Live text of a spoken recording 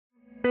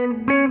In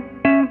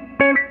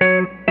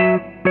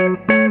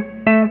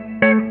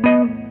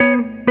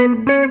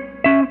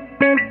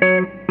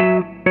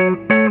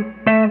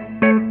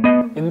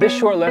this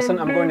short lesson,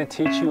 I'm going to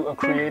teach you a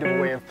creative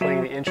way of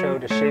playing the intro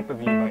to Shape of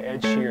You by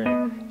Ed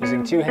Sheerhan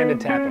using two-handed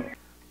tapping.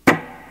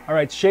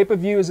 Alright, Shape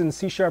of You is in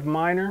C-sharp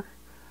minor,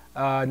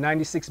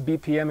 96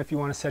 BPM if you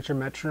want to set your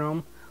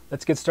metronome.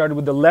 Let's get started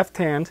with the left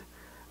hand.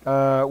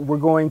 We're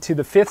going to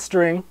the 5th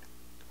string,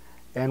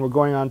 and we're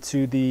going on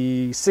to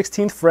the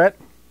 16th fret,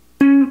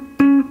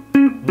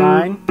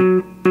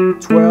 9,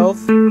 12,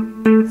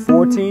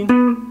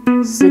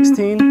 14,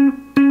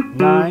 16,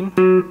 9,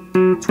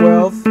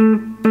 12,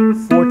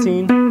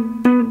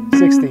 14,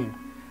 16.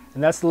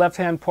 And that's the left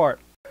hand part.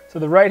 So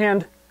the right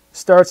hand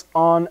starts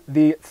on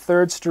the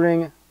 3rd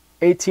string,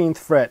 18th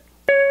fret.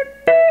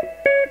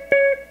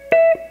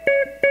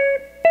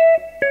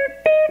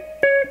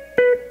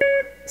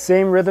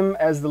 Same rhythm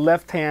as the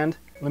left hand.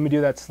 Let me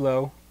do that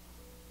slow.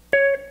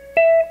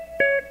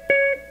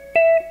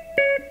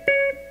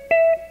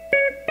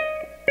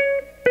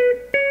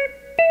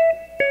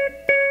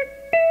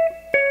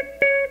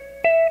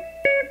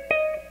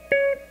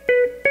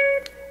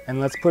 And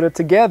let's put it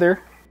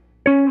together.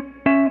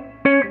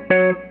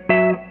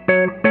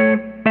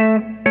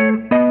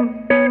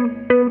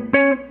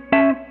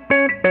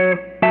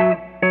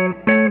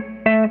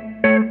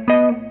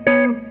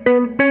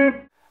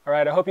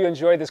 Alright, I hope you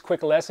enjoyed this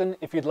quick lesson.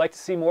 If you'd like to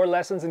see more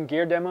lessons and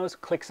gear demos,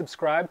 click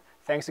subscribe.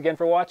 Thanks again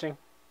for watching.